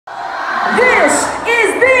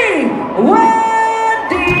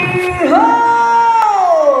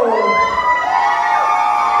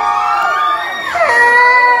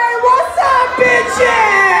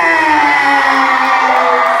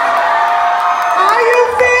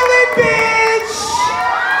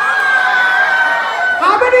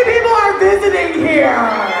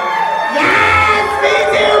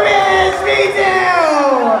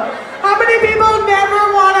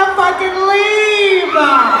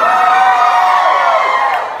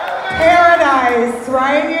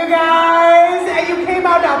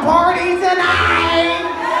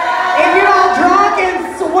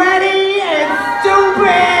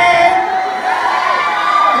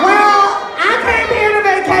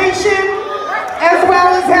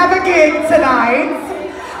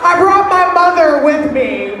I brought my mother with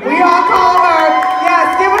me. We all call her,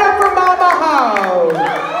 yes, give it up for Mama Ho.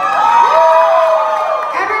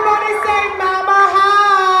 Everybody say Mama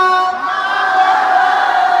Ho.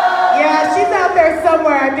 Yeah, she's out there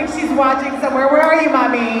somewhere. I think she's watching somewhere. Where are you,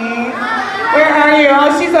 Mommy? Where are you? Oh,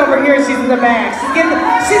 she's over here. She's in the back.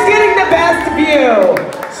 She's getting the best view.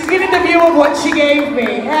 She's getting the view of what she gave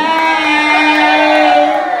me.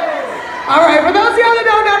 Hey! All right, for those of y'all that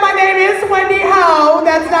don't know, my name is Wendy Ho.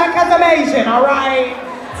 That's not because I'm Asian, all right?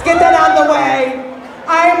 Let's get that out of the way.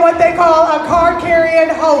 I am what they call a card-carrying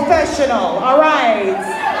ho-fessional, all right?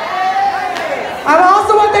 I'm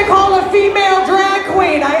also what they call a female drag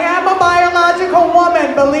queen. I am a biological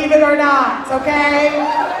woman, believe it or not, okay?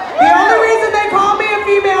 The only reason they call me a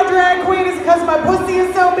female drag queen is because my pussy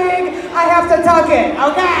is so big, I have to tuck it,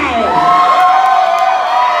 okay?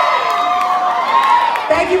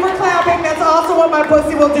 Thank you for clapping. That's also what my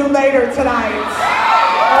pussy will do later tonight.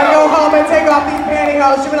 When I go home and take off these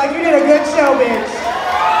pantyhose, she'll be like, you did a good show, bitch.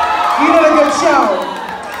 You did a good show.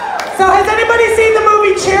 So has anybody seen the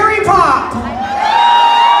movie Cherry Pop?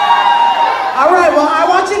 All right, well, I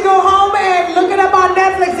want you to go home and look it up on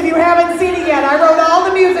Netflix if you haven't seen it yet. I wrote all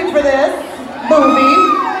the music for this movie.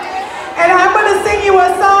 And I'm going to sing you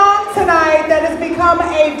a song tonight that has become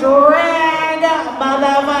a drag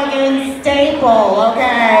motherfucking staple,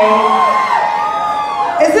 okay?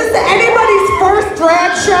 Is this anybody's first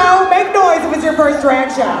drag show? Make noise if it's your first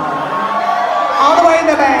drag show. All the way in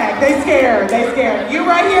the back. They scared. You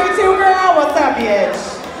right here too, girl? What's up, bitch?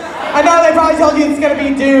 I know they probably told you it's gonna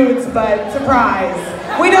be dudes, but surprise.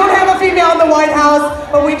 We don't have a female in the White House,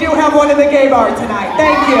 but we do have one in the gay bar tonight.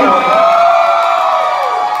 Thank you.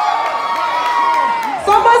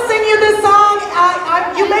 So I'm gonna sing you this song.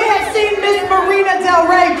 You may have seen Miss Marina Del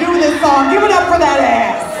Rey do this song. Give it up for that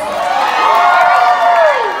ass.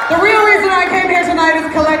 The real reason I came here tonight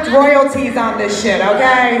is collect royalties on this shit,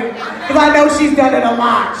 okay? Because I know she's done it a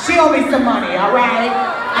lot. She owe me some money, all right?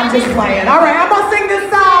 I'm just playing. All right, I'm gonna sing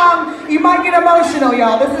this song. You might get emotional,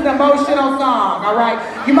 y'all. This is an emotional song, all right?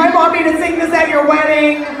 You might want me to sing this at your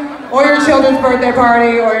wedding, or your children's birthday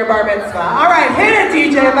party, or your bar mitzvah. All right, hit it,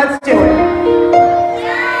 DJ. Let's do it.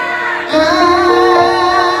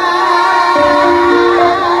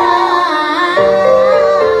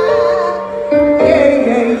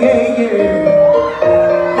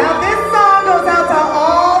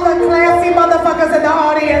 In the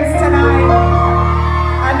audience tonight.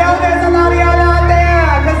 I know there's a lot of y'all out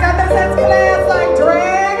there, because nothing says class like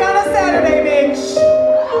drag on a Saturday, bitch.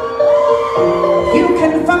 You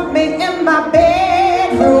can fuck me in my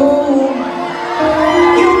bedroom.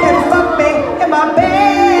 You can fuck me in my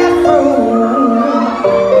bathroom.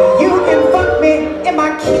 You can fuck me in my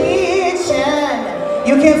kitchen.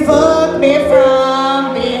 You can fuck me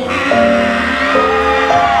from behind.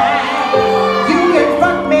 You can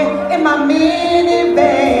fuck me in my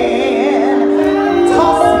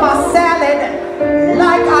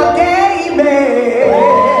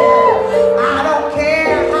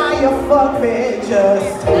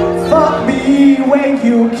just fuck me when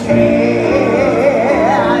you can.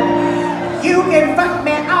 You can fuck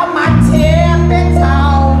me on my tippy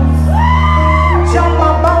toes. Jump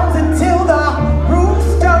my bones until the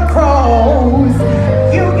rooster crows.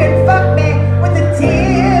 You can fuck me with a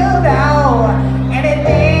dildo.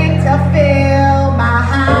 Anything to fill my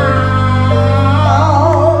house.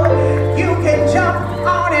 You can jump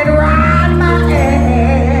on and ride my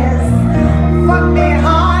ass. Fuck me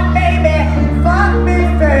hard.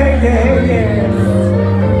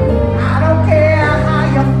 I don't care how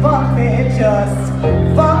you fuck me, just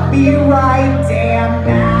fuck me right damn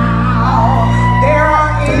now. There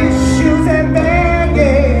are issues and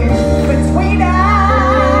baggage between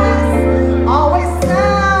us. Always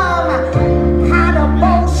some kind of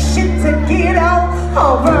bullshit to get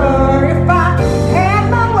over. If I had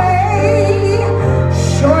my way,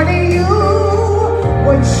 surely you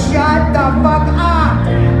would shut the fuck up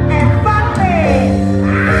and fuck me. I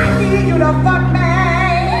need you to fuck me.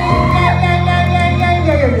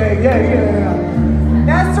 Yeah.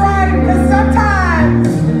 That's right, because sometimes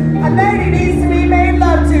a lady needs to be made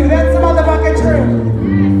love to. That's the motherfucking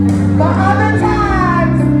truth. But other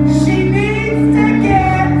times, she needs to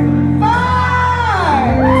get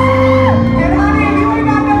fucked. And honey, if you ain't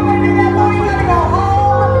got nobody to do that for, you gotta go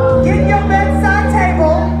home, get your bedside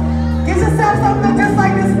table, get yourself something just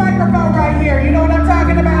like this microphone right here. You know what I'm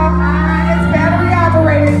talking about? It's battery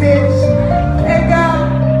operated, bitch.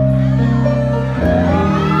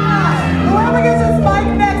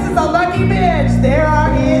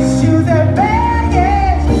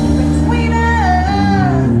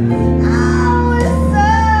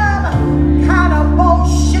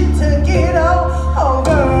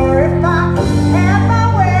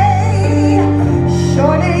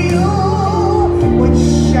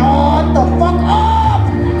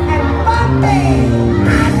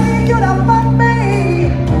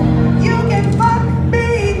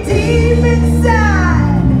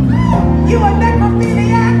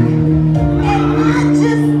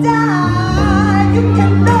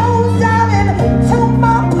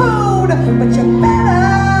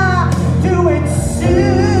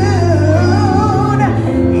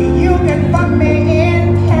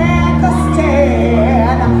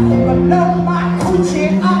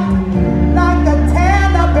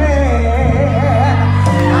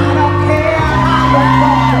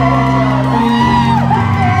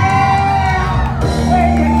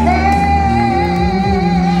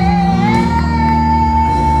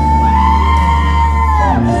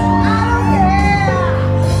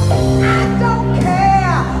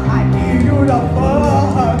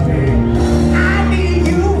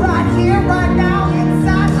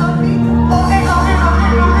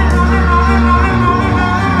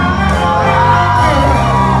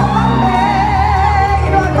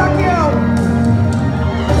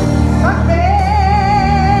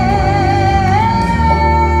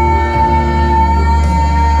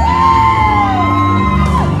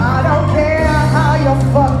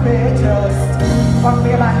 just fuck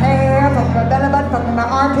me in my hair, fuck my belly button, fuck me in my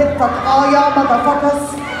armpit, fuck all y'all motherfuckers,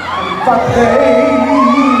 and fuck me.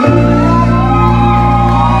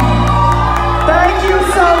 Thank you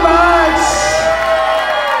so much.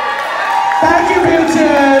 Thank you,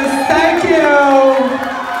 bitches. Thank you.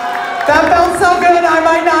 That felt so good, I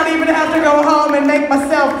might not even have to go home and make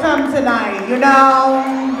myself come tonight, you know?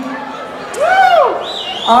 Woo!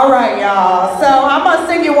 All right, y'all. So I'm gonna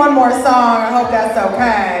sing you one more song. I hope that's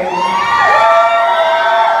okay.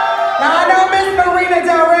 Now I know Miss Marina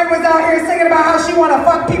Del Rey was out here singing about how she wanna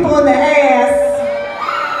fuck people in the ass.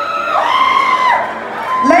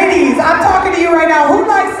 Ladies, I'm talking to you right now. Who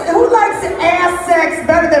likes ass sex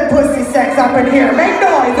better than pussy sex up in here? Make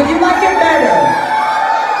noise if you like it better.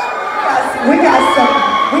 We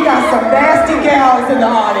got some nasty gals in the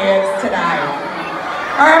audience tonight.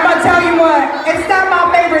 All right, I'm gonna tell you what, it's not my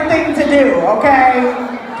favorite thing to do, okay?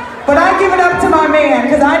 But I give it up to my man,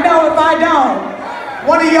 because I know if I don't,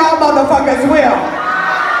 one of y'all motherfuckers will.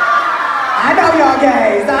 I know y'all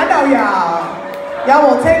gays, I know y'all. Y'all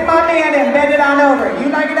will take my man and bend it on over. You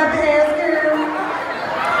like it up the ass, girl?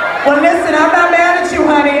 Well, listen, I'm not mad at you,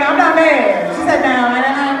 honey. I'm not mad. She said, no,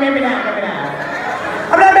 maybe not, maybe not.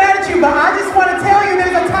 I'm not mad at you, but I just want to tell you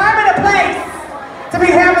there's a time and a place to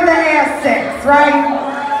be having the ass sex, right?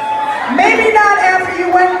 Maybe not after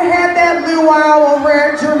you went and had that luau over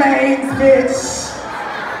at Jermaine's, bitch.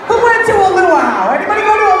 Who went to a luau? Anybody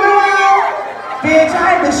go to a luau? Bitch,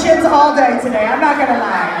 I had the shits all day today, I'm not gonna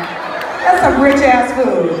lie. That's some rich ass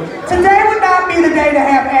food. Today would not be the day to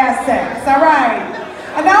have ass sex, all right?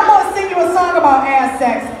 And now I'm gonna sing you a song about ass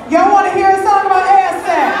sex. Y'all wanna hear a song about ass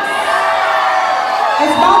sex?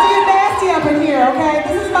 It's about to get nasty up in here, okay?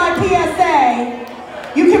 This is my PSA.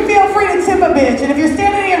 You can feel free to tip a bitch, and if you're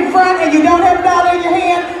standing in front and you don't have a dollar in your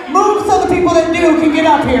hand, move so the people that do can get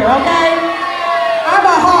up here, okay? I'm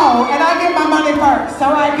a hoe, and I get my money first,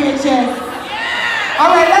 all right, bitches? All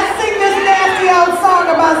right, let's sing this nasty old song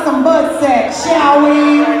about some butt sex, shall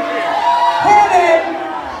we? Hit it.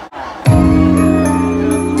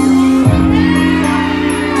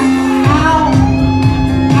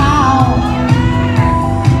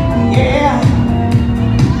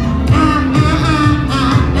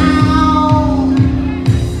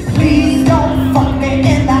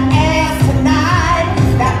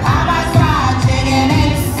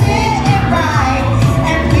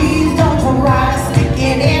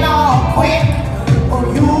 Quick, or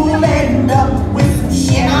you'll end up with some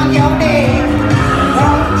shit on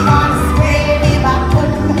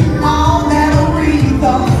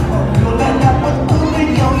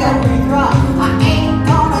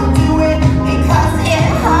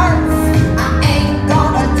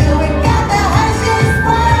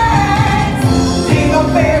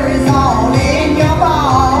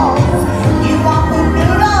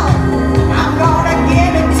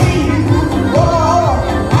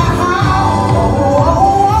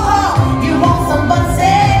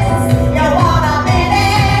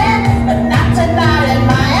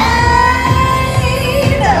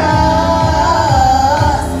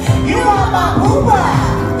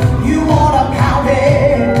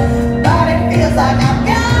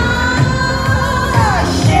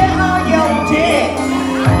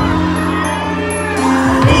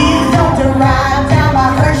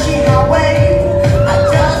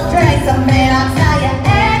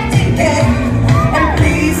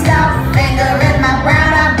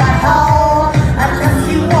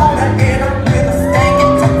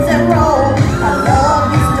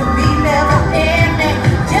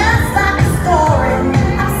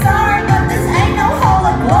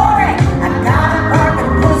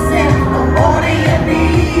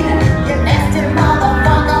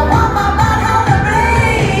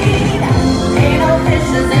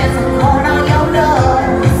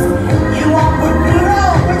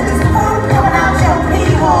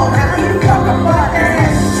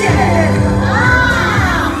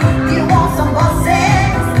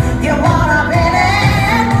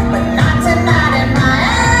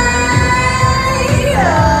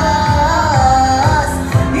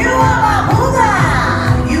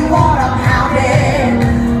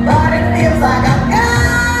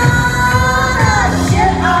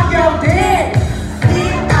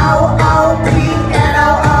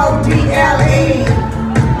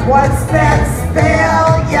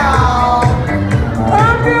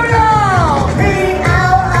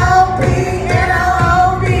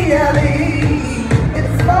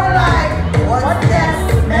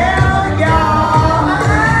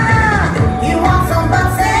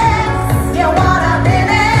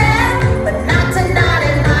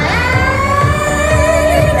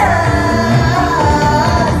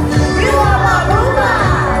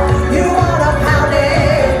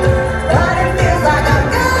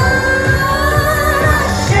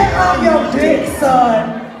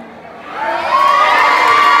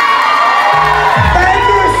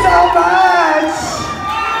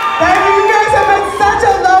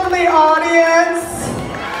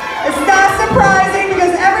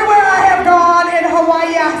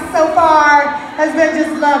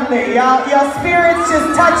lovely. Y'all spirits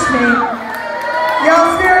just touch me.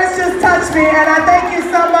 Y'all spirits just touch me, and I thank you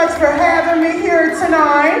so much for having me here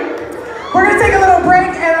tonight. We're gonna take a little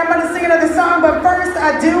break, and I'm gonna sing another song, but first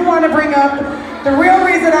I do want to bring up the real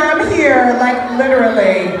reason I'm here, like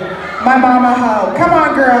literally, my mama Ho. Come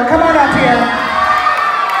on, girl, come on up here.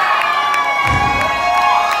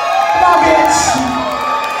 Come on, bitch.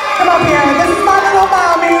 Come up here. This is my little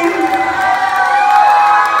mommy.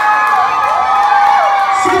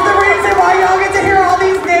 She's the reason why y'all get to hear all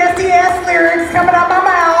these nasty ass lyrics coming out my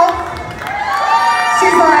mouth.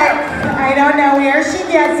 She's like, I don't know where she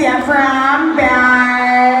gets it from,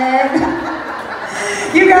 but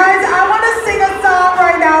you guys, I want to sing a song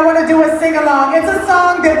right now. I want to do a sing-along. It's a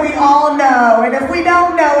song that we all know, and if we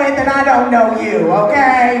don't know it, then I don't know you,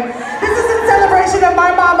 okay? This is in celebration of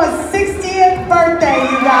my mama's 60th birthday,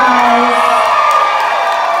 you guys.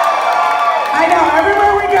 I know,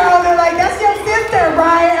 everywhere we go, they're like, that's your sister,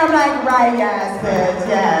 right? I'm like, right, yes,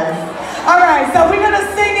 bitch, yes. All right, so we're gonna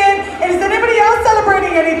sing it. And is anybody else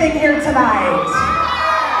celebrating anything here tonight?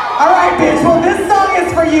 All right, bitch, well, this song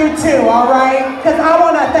is for you too, all right? Because I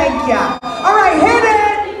wanna thank ya. All right, hit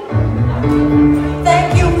it.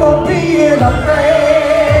 Thank you for being a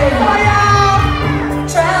friend. Oh, yeah.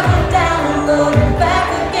 Travel down and look back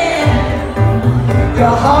again.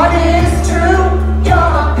 Your heart is true. You're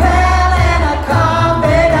a pal and a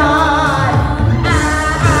confidant.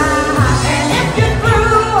 And if you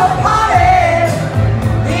threw a party,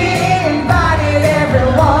 we invited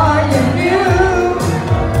everyone you knew.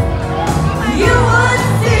 You would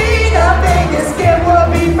see the biggest gift would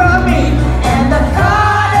be from me, and the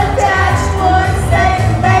card attached would say,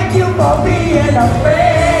 thank you for being a friend.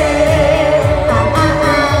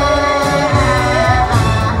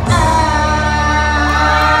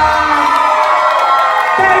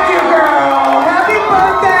 Thank you, girl. Happy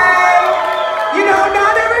birthday. You know,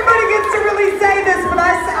 not everybody gets to really say this, but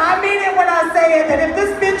I mean it when I say it, that if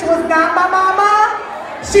this bitch was not my mama,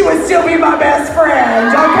 she would still be my best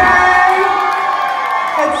friend, okay?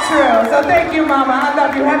 It's true. So thank you, mama. I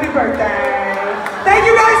love you. Happy birthday. Thank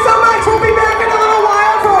you guys so much. We'll be back in a little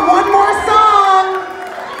while for one more song.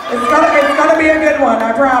 It's gonna be a good one,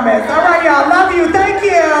 I promise. All right, y'all. Love you. Thank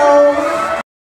you.